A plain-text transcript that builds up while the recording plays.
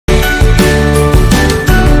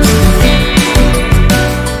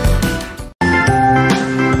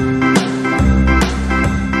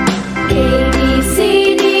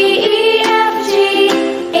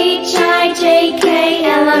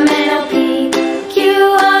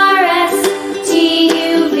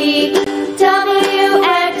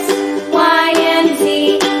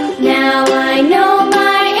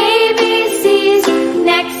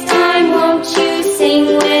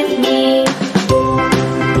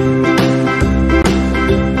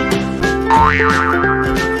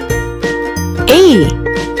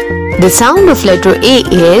The sound of letter A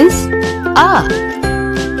is A.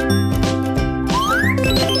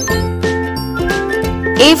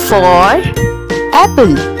 A for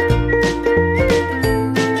apple.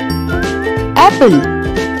 Apple.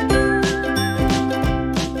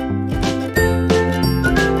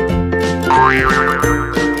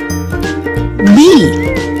 B.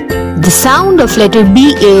 The sound of letter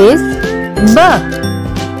B is B.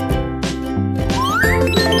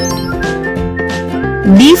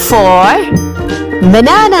 B for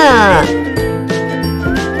banana.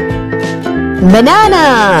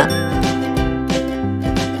 Banana.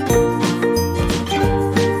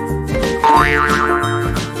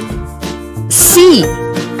 C.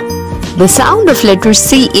 The sound of letter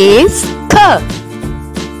C is K.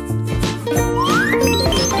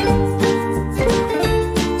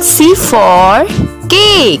 C for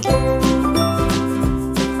cake.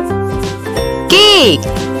 Cake.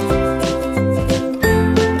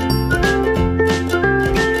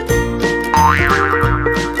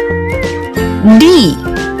 D.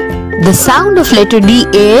 The sound of letter D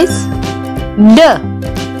is D.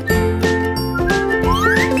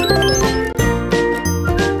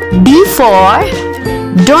 D for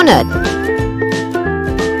donut.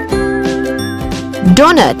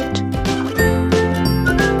 Donut.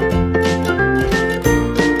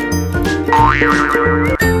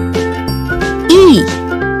 E.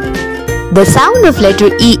 The sound of letter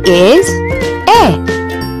E is A.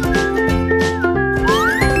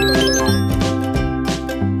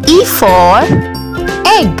 E for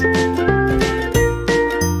egg.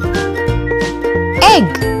 Egg.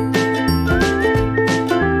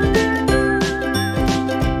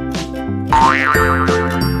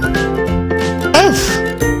 F.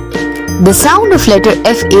 The sound of letter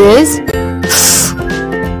F is F.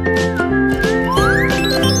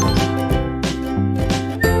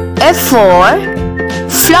 F for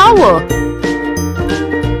flower.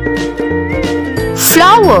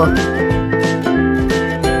 Flower.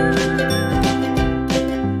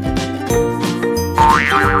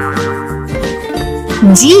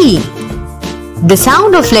 G. The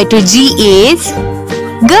sound of letter G is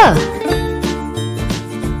G.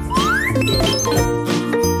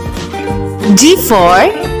 G for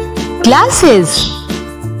glasses.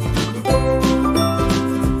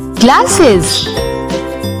 Glasses.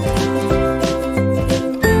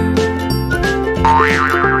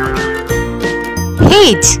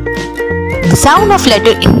 H. The sound of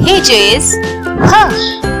letter H is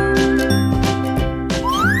H.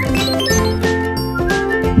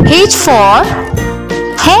 H for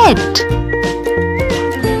hat.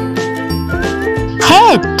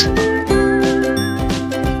 Hat.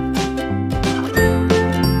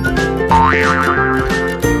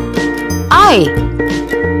 I.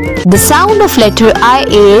 The sound of letter I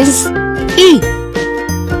is E.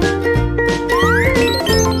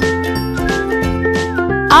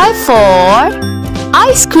 I for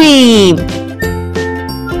ice cream.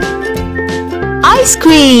 Ice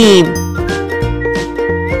cream.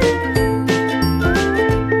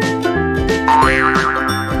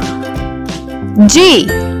 J.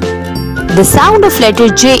 The sound of letter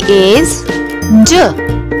J is J.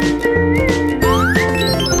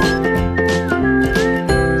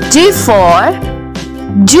 J for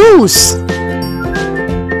juice.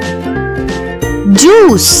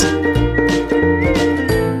 Juice.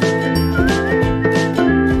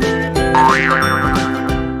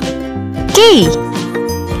 K.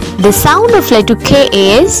 The sound of letter K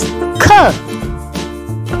is K.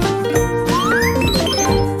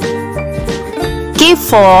 K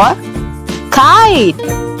for kite.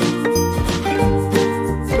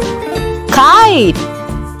 Kite.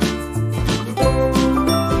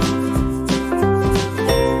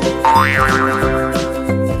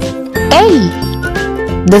 L.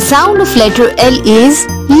 The sound of letter L is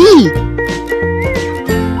L.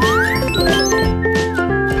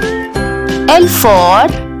 L for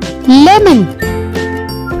lemon.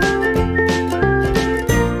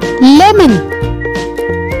 Lemon.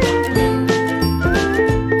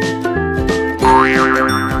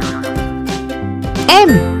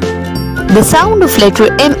 M. The sound of letter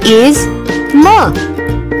M is M.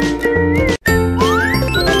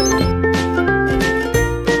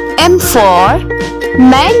 M for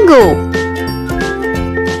mango.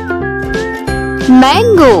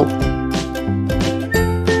 Mango.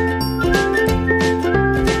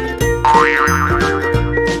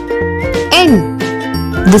 N.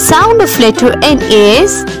 The sound of letter N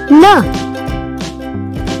is N.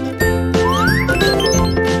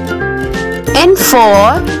 N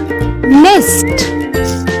for nest.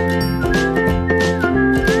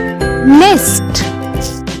 Nest.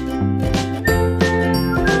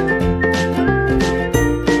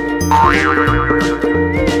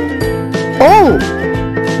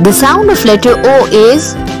 The sound of letter O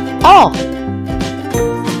is O.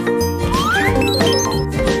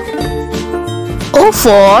 O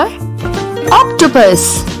for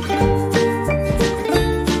octopus.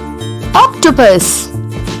 Octopus.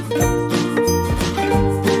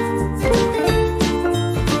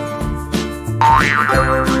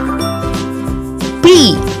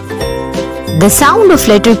 P. The sound of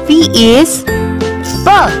letter P is P.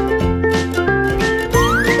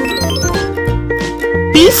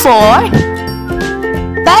 P for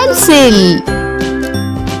pencil.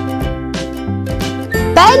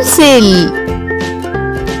 Pencil.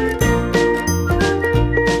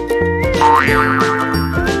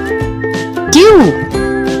 Q.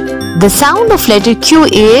 The sound of letter Q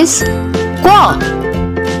is Qua.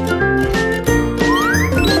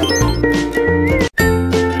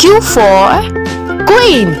 Q for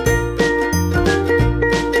queen.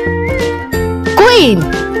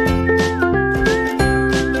 Queen.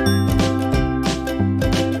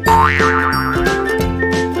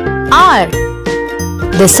 R.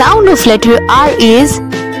 The sound of letter R is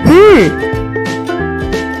R.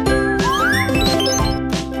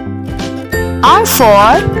 R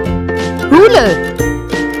for ruler.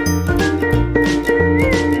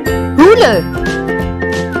 Ruler.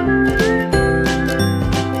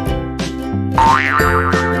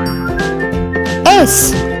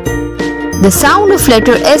 S. The sound of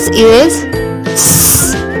letter S is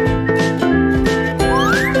S.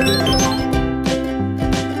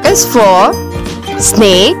 S for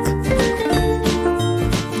snake.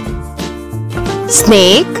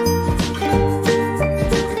 Snake.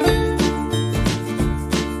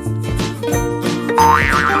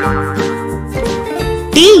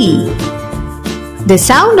 T. The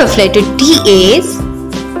sound of letter T is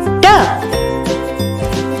T.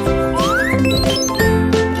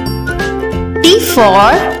 T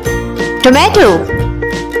for tomato.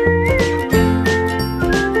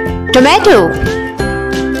 Tomato.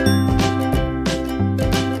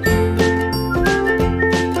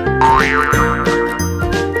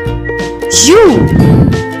 U.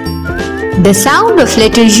 The sound of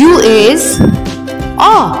letter U is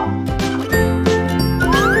O.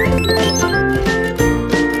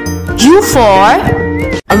 U for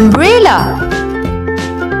umbrella.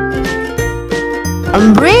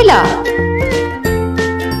 Umbrella.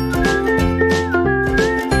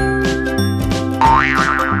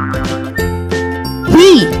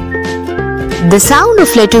 V. The sound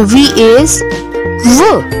of letter V is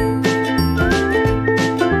V.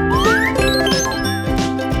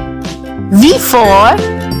 V for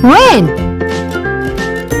when.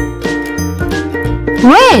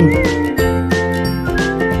 When.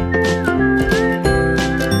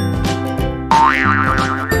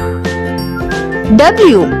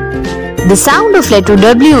 W. The sound of letter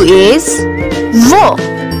W is wo.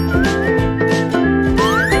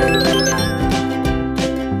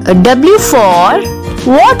 A W for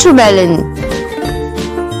watermelon.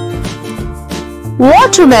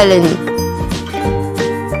 Watermelon.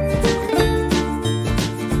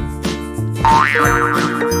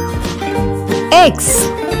 X.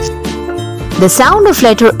 The sound of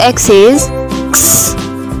letter X is X.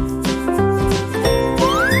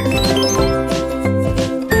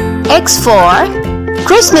 X for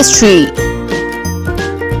Christmas tree.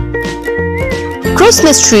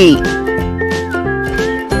 Christmas tree.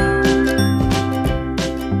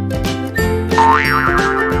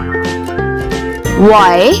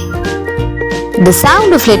 Y. The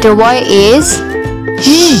sound of letter Y is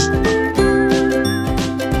Z.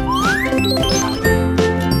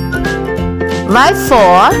 Y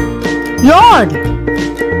for yard.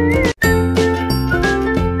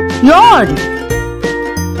 Yard.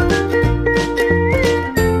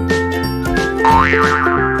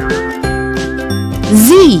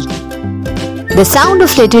 Z. The sound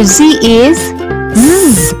of letter Z is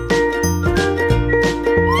Z.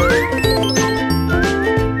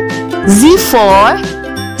 Z for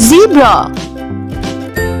zebra.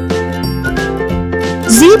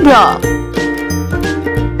 Zebra.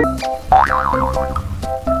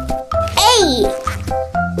 A.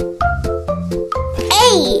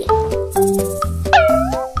 A.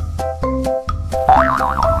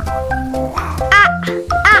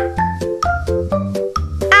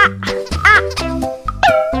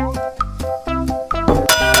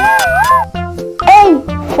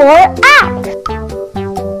 For act.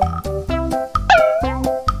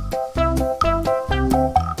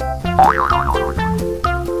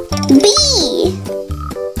 B.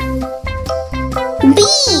 B. B.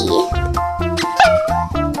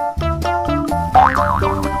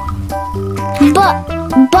 B.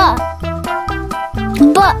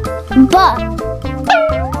 B. B.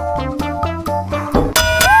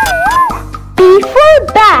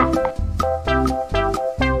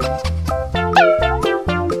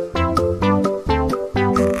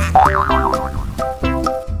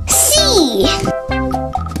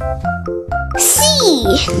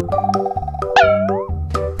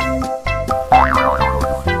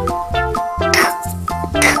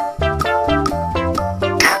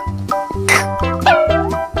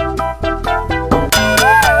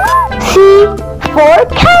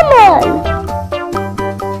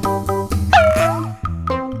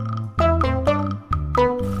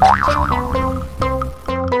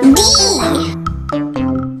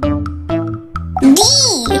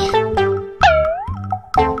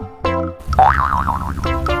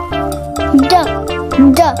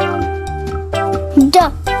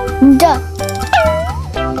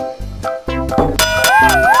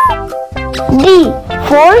 D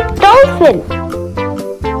for dolphin.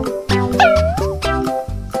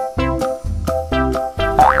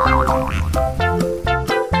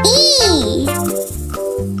 E.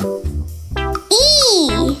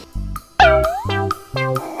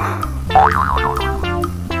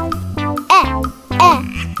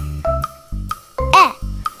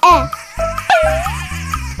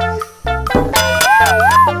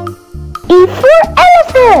 E for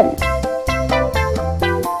elephant.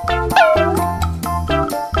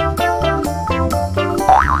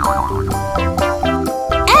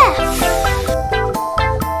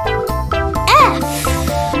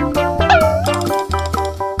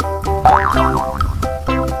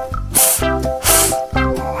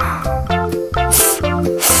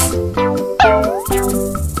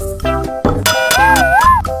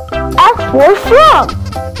 F for frog.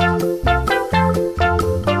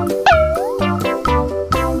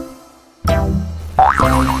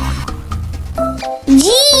 G.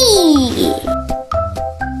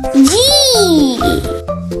 G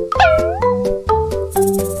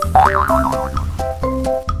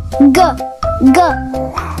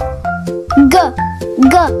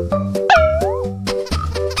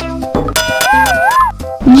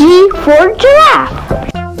for giraffe.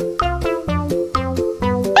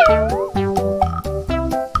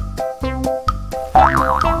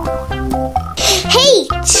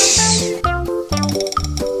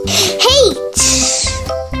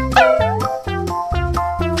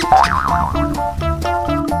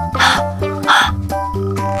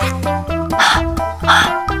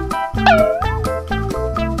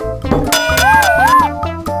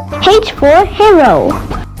 H for hero.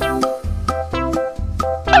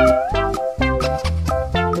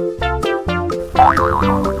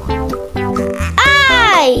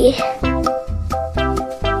 I.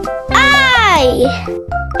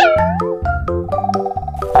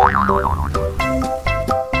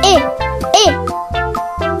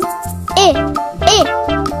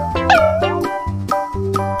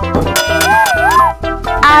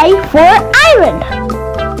 I for iron.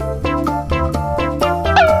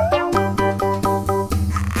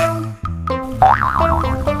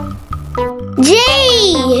 J.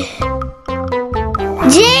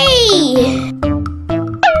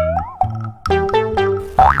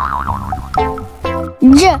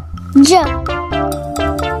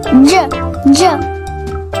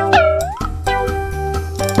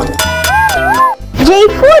 J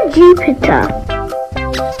for Jupiter.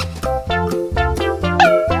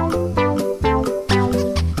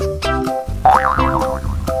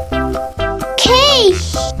 K.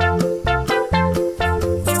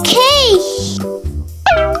 K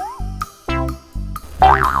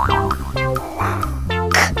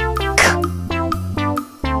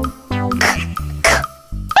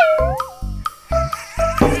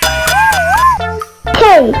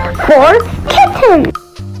for kitten.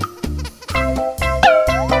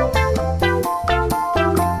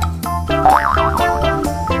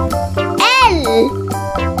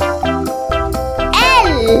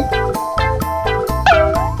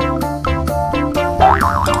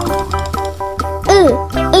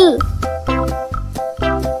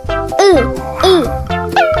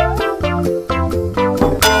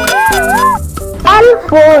 L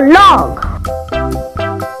for log.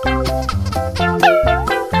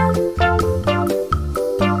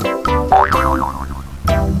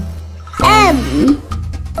 M.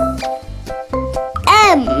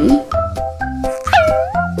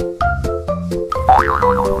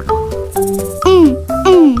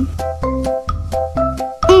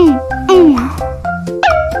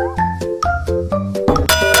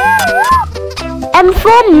 M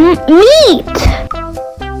for meat.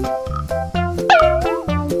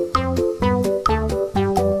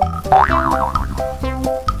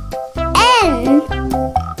 N.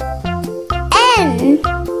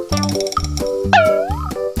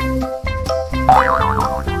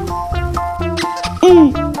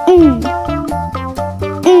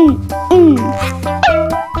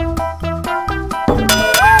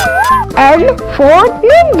 N for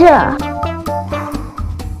ninja.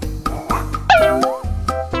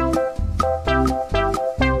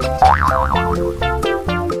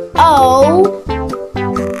 O.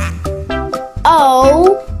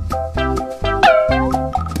 O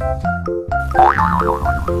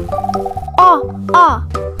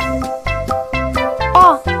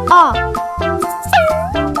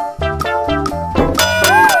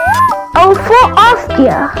for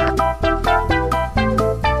Austria.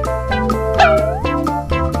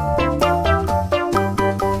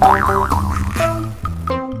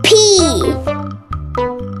 P.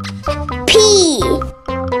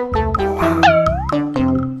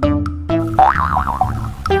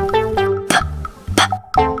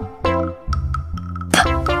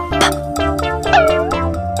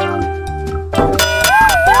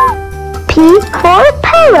 P for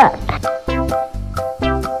parrot.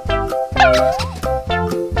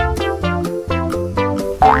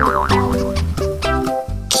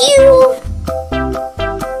 Q.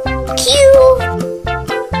 Q.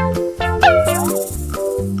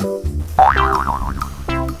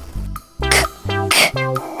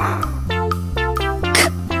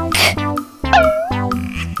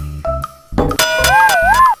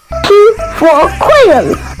 Q for quail.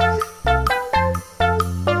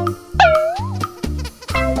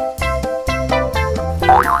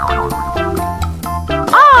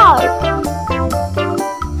 R.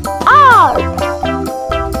 R.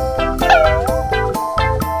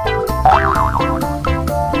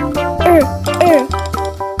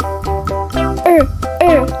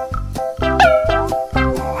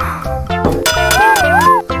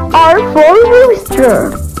 R for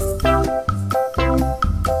rooster.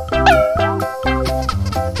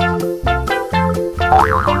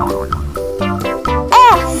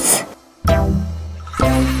 S.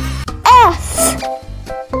 S.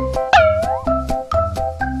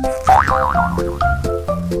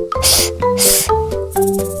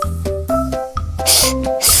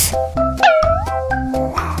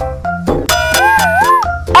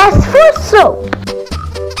 S for soap.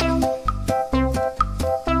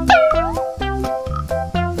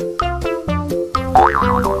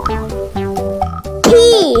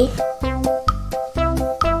 T.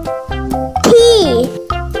 T.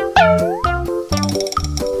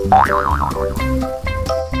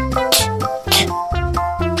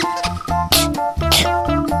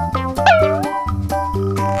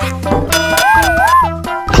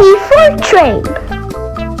 T for train.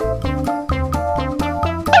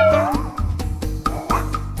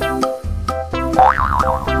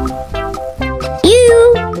 U.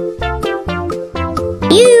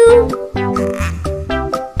 U.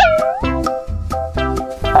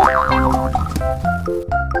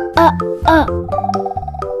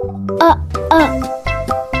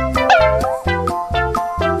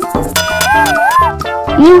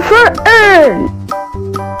 U for urn.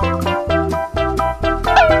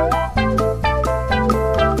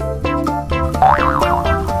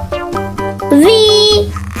 V.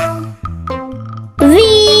 V.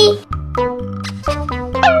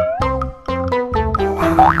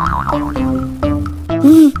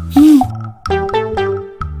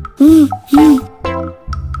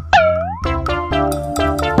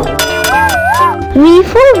 V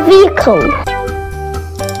for vehicle.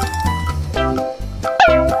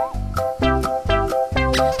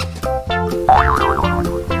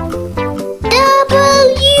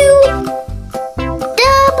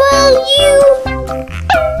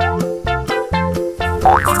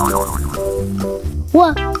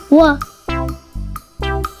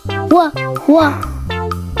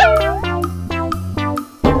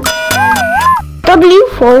 W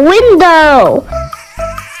for window.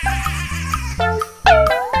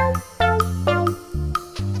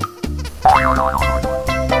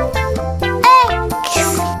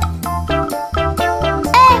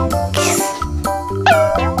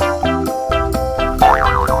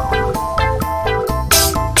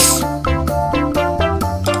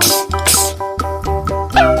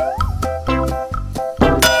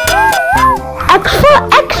 X for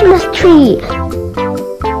Xmas tree.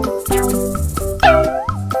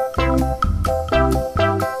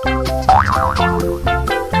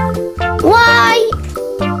 Y.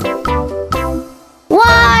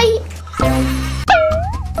 Y.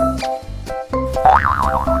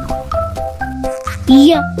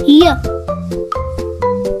 Yeah, yeah.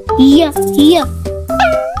 Yeah, yeah.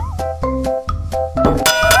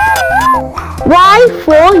 Y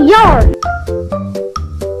for yarn.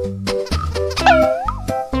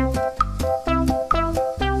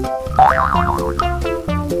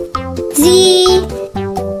 Z.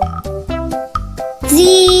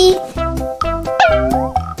 Z.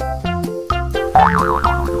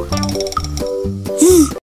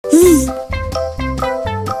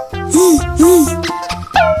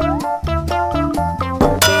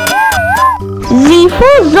 Z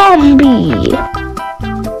for zombie.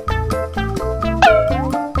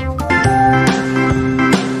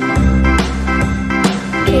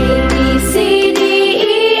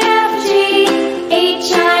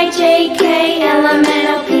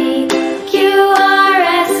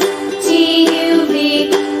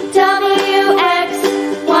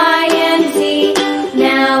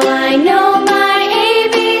 Now I know my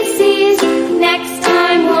ABCs.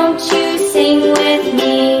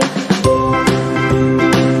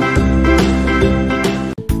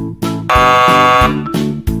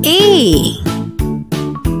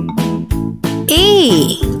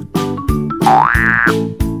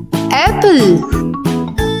 Apple.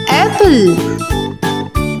 Apple.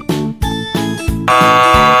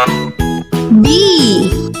 B.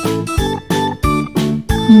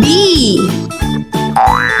 B.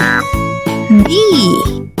 B.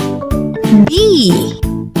 B.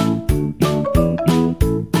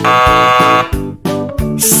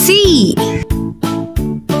 C.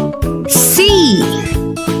 C.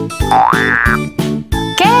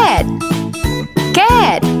 Cat.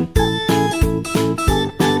 Cat.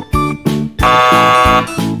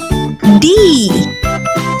 D.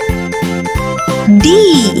 D.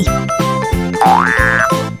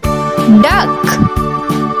 Duck.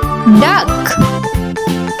 Duck.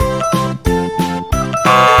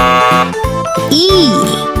 E.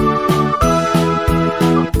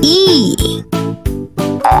 E.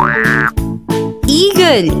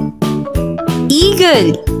 Eagle.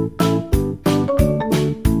 Eagle.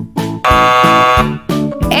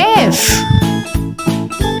 F.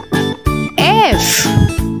 F.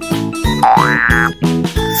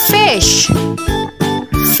 Fish.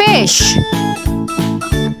 Fish.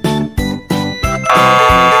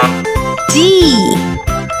 D.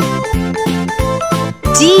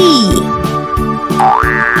 D.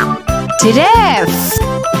 Giraffe.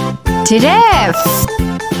 Giraffe.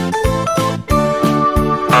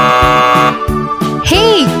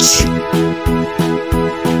 H.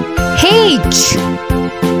 H.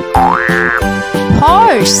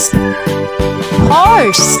 Horse.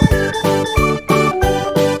 Horse.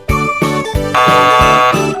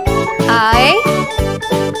 I.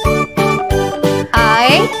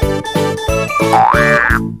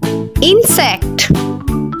 Insect.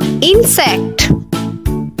 Insect.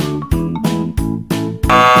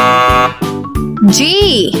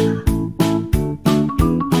 G.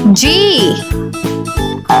 G.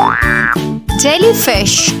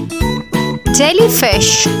 Jellyfish.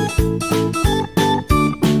 Jellyfish.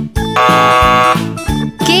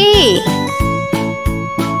 K.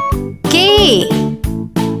 K.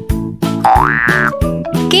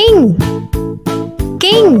 King.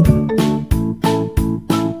 King.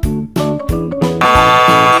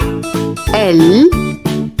 L.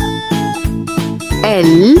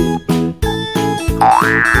 L.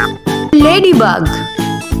 Ladybug.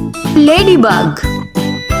 Ladybug.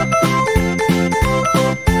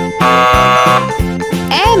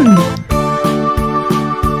 M.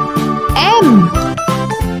 M.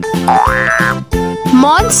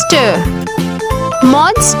 Monster.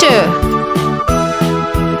 Monster.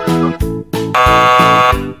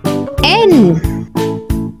 N.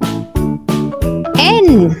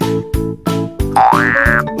 N.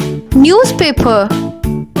 Newspaper.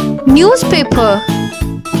 Newspaper.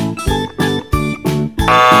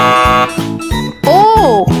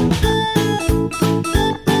 O.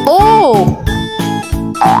 O.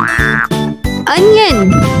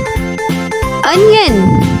 Onion. Onion.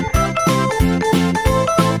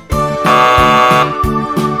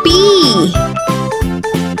 P.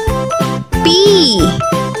 P.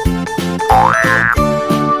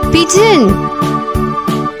 Pigeon.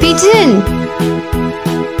 Pigeon.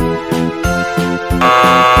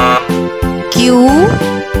 Q.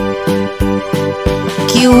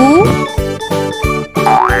 Q.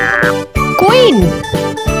 Queen.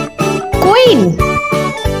 Queen.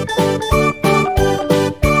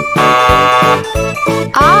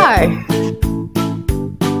 R.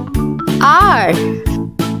 R.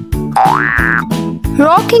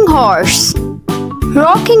 Rocking horse.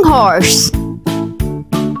 Rocking horse.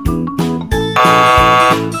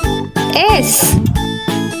 S.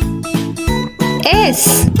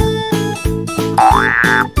 S.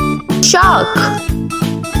 Shark.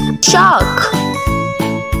 Shark.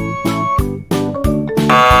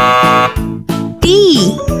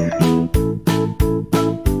 T.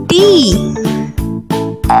 T.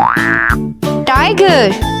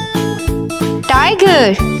 Tiger.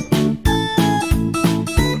 Tiger.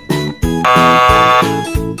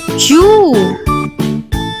 U.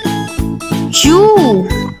 U.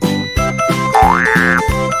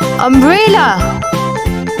 Umbrella.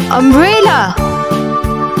 Umbrella.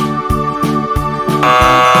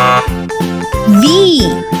 V.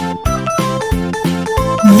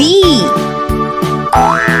 V.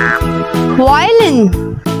 Violin.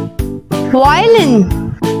 Violin.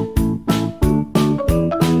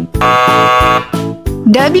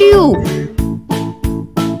 W.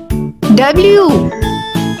 W.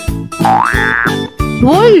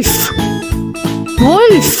 Wolf.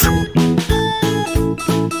 Wolf.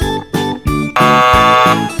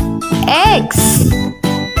 X.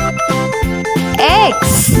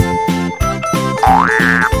 X.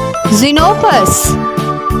 Xenopus.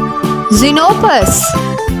 Xenopus.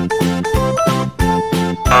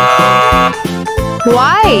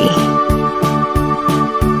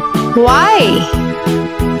 Y.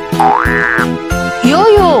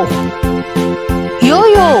 Yo-yo.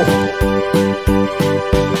 Yo-yo.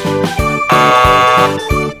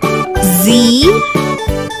 Z.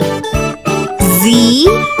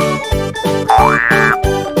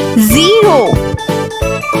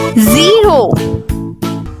 Zero.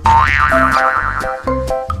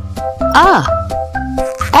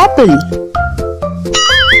 Apple.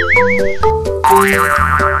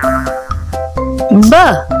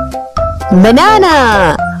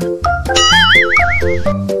 Banana.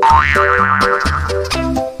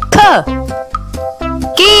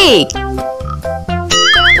 Cake.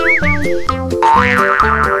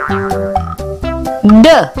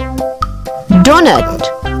 Donut.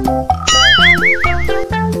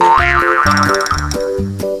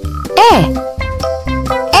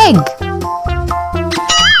 Egg.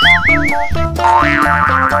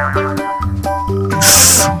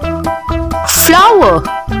 Flower.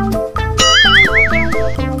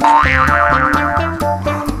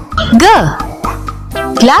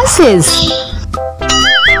 Glasses.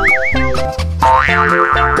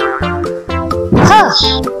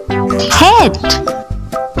 Hat.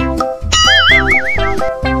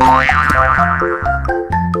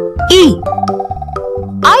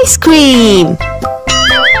 Ice cream.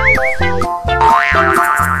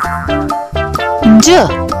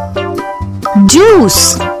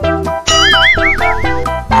 Juice.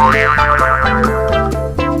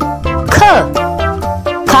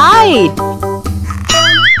 Kite.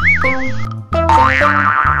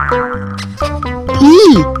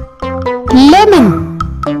 Lemon.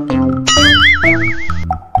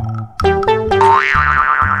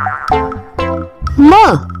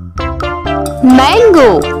 Mango.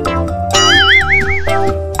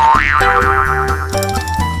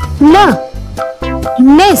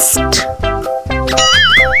 Nest.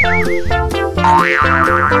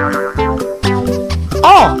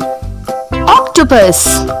 Octopus.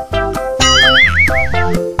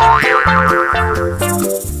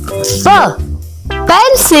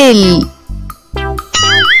 Pencil.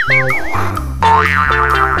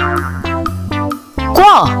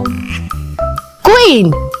 Queen.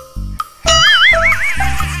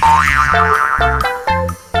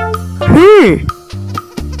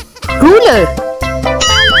 Ruler.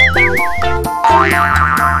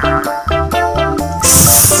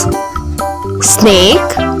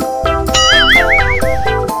 Snake.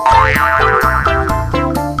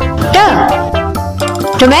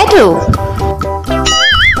 Tomato.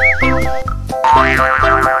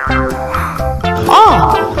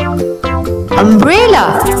 Umbrella.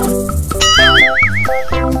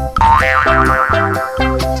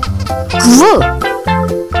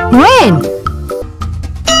 Rain.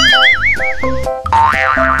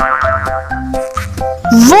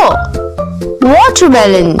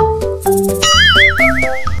 Watermelon.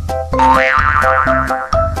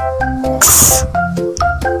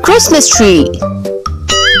 Christmas tree.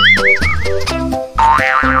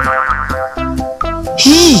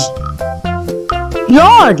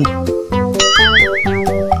 Yawn.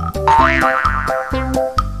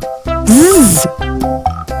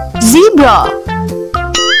 Zebra.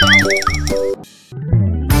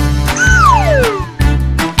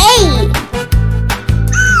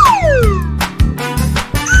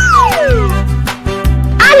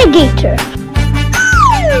 Alligator.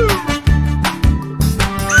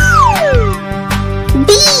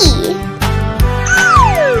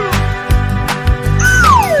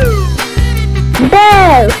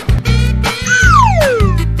 Bear.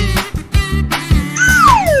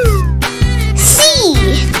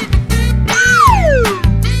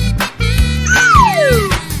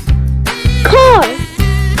 Car.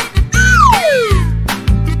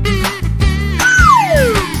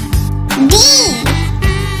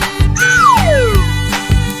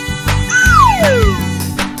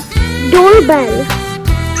 Doorbell.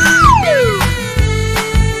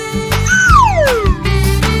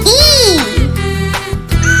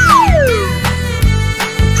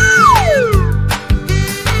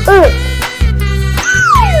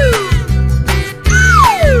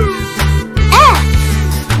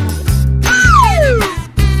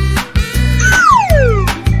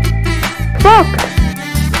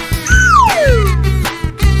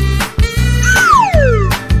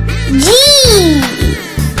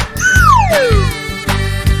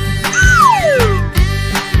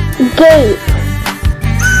 Gate.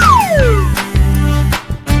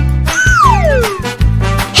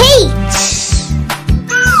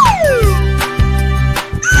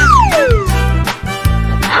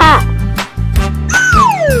 Hat.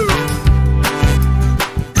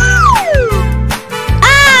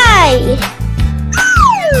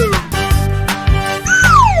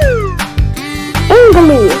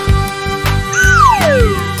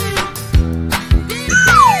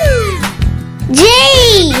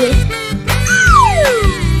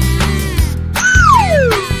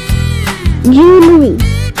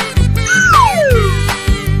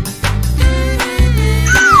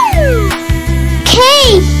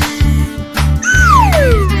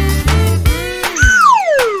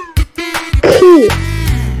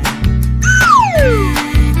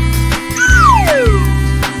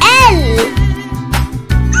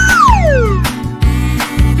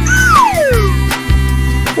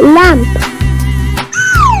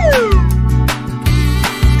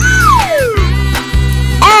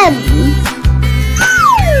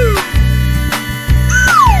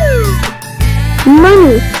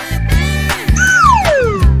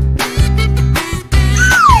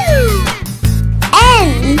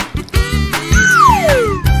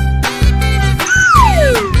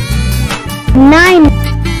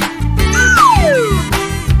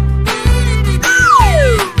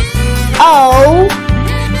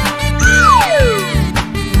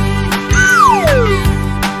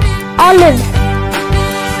 Olive.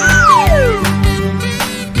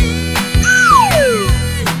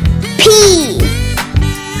 Pea.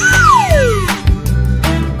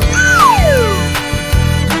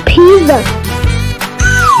 Pizza.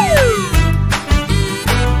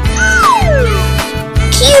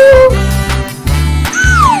 Cube.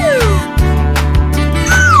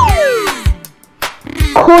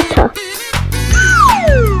 Quarter.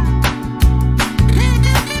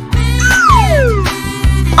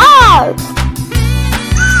 R.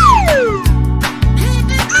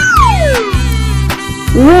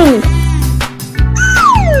 Ring.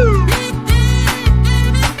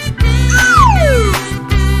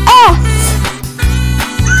 S.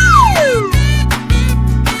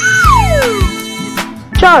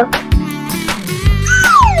 Shark.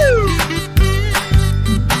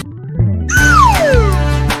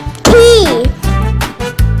 T.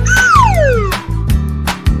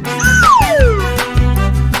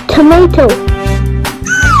 Tomato.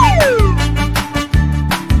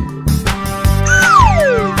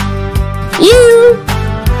 U.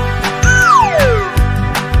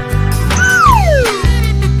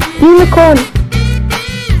 Unicorn.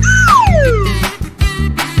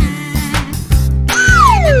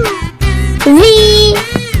 V.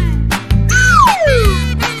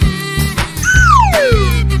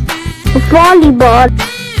 Volleyball.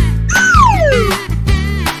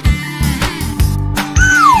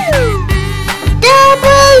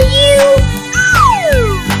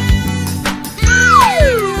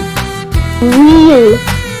 Wheel.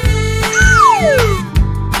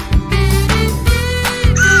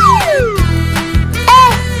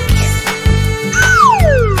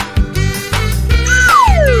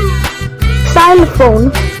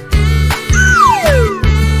 Xylophone.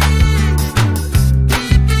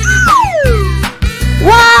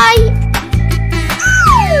 Y.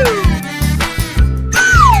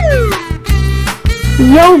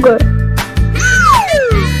 Yogurt.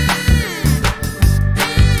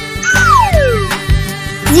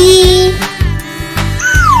 Z.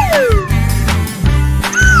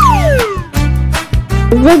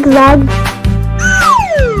 Zigzag.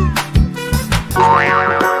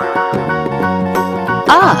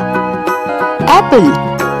 Apple.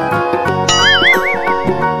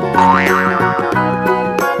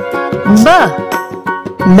 B.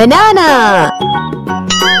 Banana.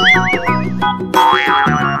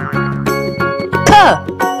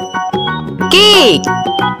 Cake.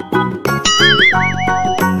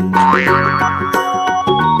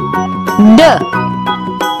 D.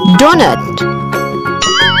 Donut.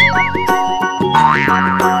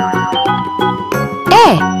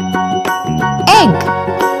 Egg.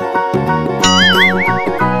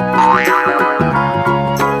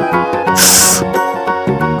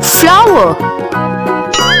 Flower.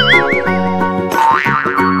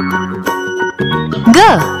 G.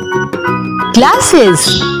 Glasses.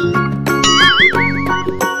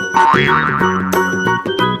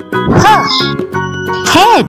 H.